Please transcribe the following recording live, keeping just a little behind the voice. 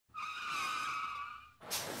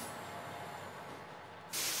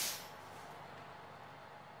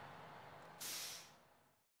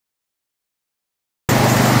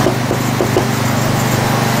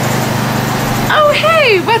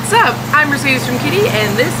I'm Mercedes from Kittie,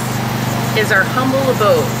 and this is our humble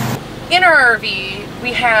abode. In our RV,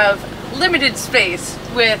 we have limited space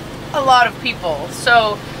with a lot of people,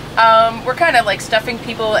 so we're kind of like stuffing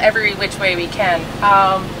people every which way we can.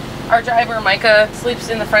 Our driver, Micah, sleeps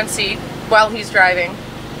in the front seat while he's driving.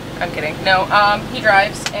 I'm kidding. No, he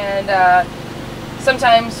drives, and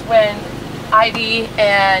sometimes when Ivy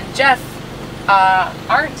and Jeff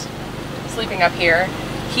aren't sleeping up here,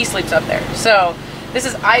 he sleeps up there. So this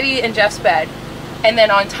is Ivy and Jeff's bed, and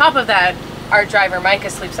then on top of that, our driver Micah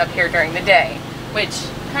sleeps up here during the day, which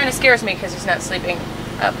kind of scares me because he's not sleeping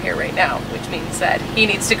up here right now, which means that he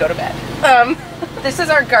needs to go to bed. This is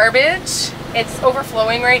our garbage. It's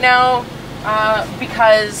overflowing right now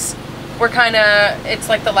because we're kind of, it's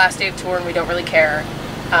like the last day of tour and we don't really care.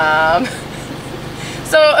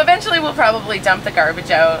 So eventually we'll probably dump the garbage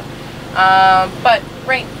out, but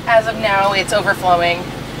right as of now it's overflowing.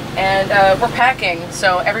 And we're packing,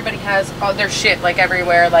 so everybody has all their shit like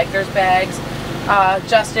everywhere. Like there's bags.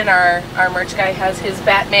 Justin, our merch guy, has his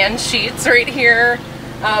Batman sheets right here.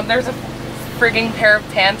 There's a frigging pair of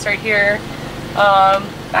pants right here.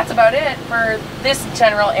 That's about it for this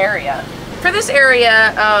general area. For this area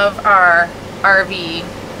of our RV,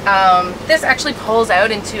 this actually pulls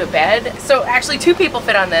out into a bed. So actually 2 people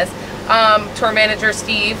fit on this. Tour manager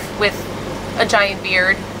Steve with a giant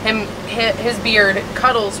beard. His beard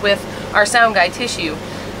cuddles with our sound guy Tissue,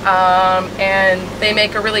 and they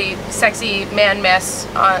make a really sexy man mess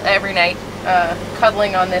every night,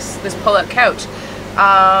 cuddling on this pull-up couch.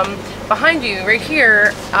 Behind you, right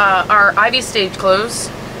here, are Ivy's stage clothes.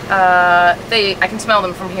 I can smell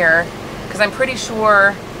them from here because I'm pretty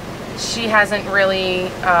sure she hasn't really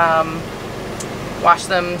washed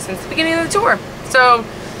them since the beginning of the tour. So.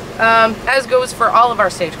 As goes for all of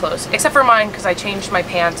our stage clothes, except for mine because I changed my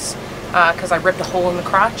pants because I ripped a hole in the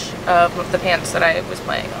crotch of the pants that I was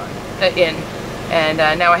playing on and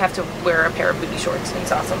now I have to wear a pair of booty shorts, and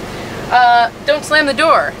it's awesome. Don't slam the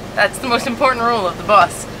door. That's the most important rule of the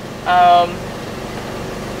bus.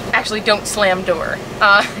 Actually, don't slam door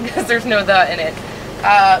because there's no "the" in it.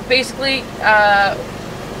 Basically,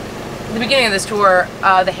 the beginning of this tour,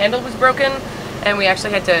 the handle was broken, and we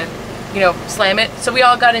actually had to, slam it. So we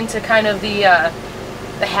all got into kind of the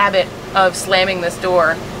habit of slamming this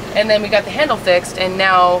door, and then we got the handle fixed, and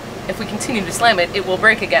now if we continue to slam it, it will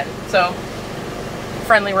break again. So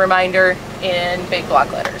friendly reminder in big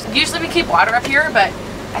block letters. Usually we keep water up here, but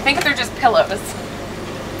I think they're just pillows.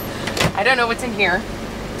 I don't know what's in here.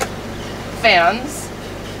 Fans.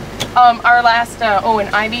 Our last,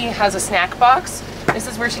 and Ivy has a snack box. This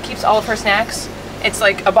is where she keeps all of her snacks. It's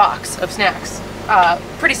like a box of snacks.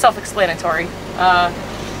 Pretty self-explanatory.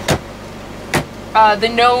 The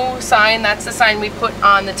no sign, that's the sign we put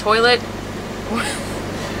on the toilet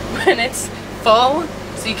when it's full,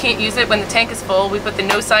 so you can't use it. When the tank is full, we put the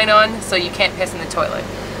no sign on so you can't piss in the toilet.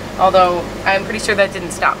 Although, I'm pretty sure that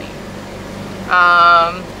didn't stop me.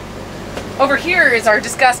 Over here is our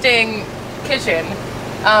disgusting kitchen.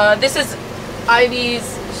 This is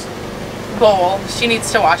Ivy's bowl. She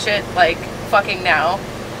needs to wash it, like, fucking now.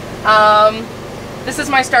 This is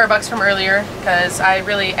my Starbucks from earlier, because I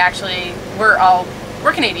really actually,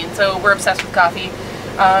 we're Canadian, so we're obsessed with coffee.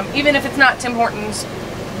 Even if it's not Tim Hortons,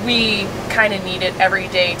 we kind of need it every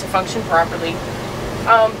day to function properly.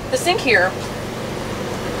 The sink here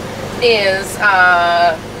is,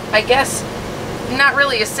 I guess, not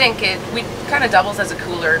really a sink. It kind of doubles as a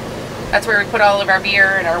cooler. That's where we put all of our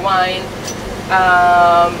beer and our wine.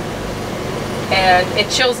 And it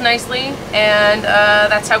chills nicely, and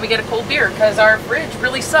that's how we get a cold beer, because our fridge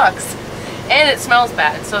really sucks and it smells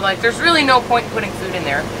bad, so like there's really no point in putting food in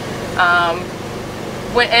there.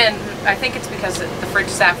 And I think it's because the fridge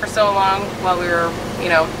sat for so long while we were,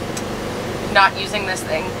 not using this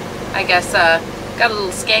thing. I guess got a little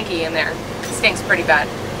skanky in there. It stinks pretty bad.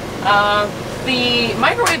 The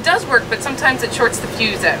microwave does work, but sometimes it shorts the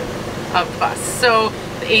fuse out of the bus, so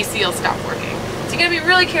the AC will stop working. So you gotta be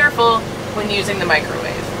really careful when using the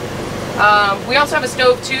microwave. We also have a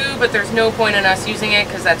stove too, but there's no point in us using it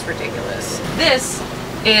because that's ridiculous. This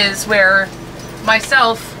is where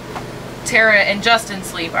myself, Tara, and Justin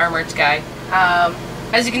sleep, our merch guy.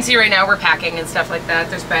 As you can see right now, we're packing and stuff like that.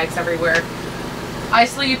 There's bags everywhere. I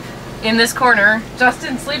sleep in this corner,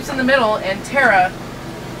 Justin sleeps in the middle, and Tara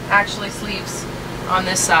actually sleeps on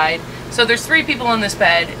this side. So there's 3 people in this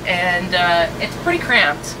bed, and it's pretty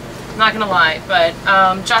cramped. I'm not gonna lie, but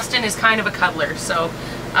Justin is kind of a cuddler, so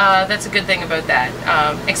that's a good thing about that.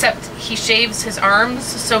 Except he shaves his arms,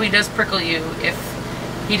 so he does prickle you if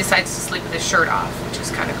he decides to sleep with his shirt off, which is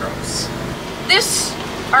kind of gross. This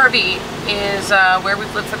RV is where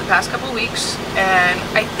we've lived for the past couple of weeks, and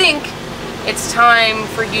I think it's time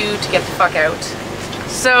for you to get the fuck out.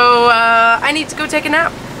 So I need to go take a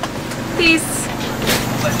nap. Peace.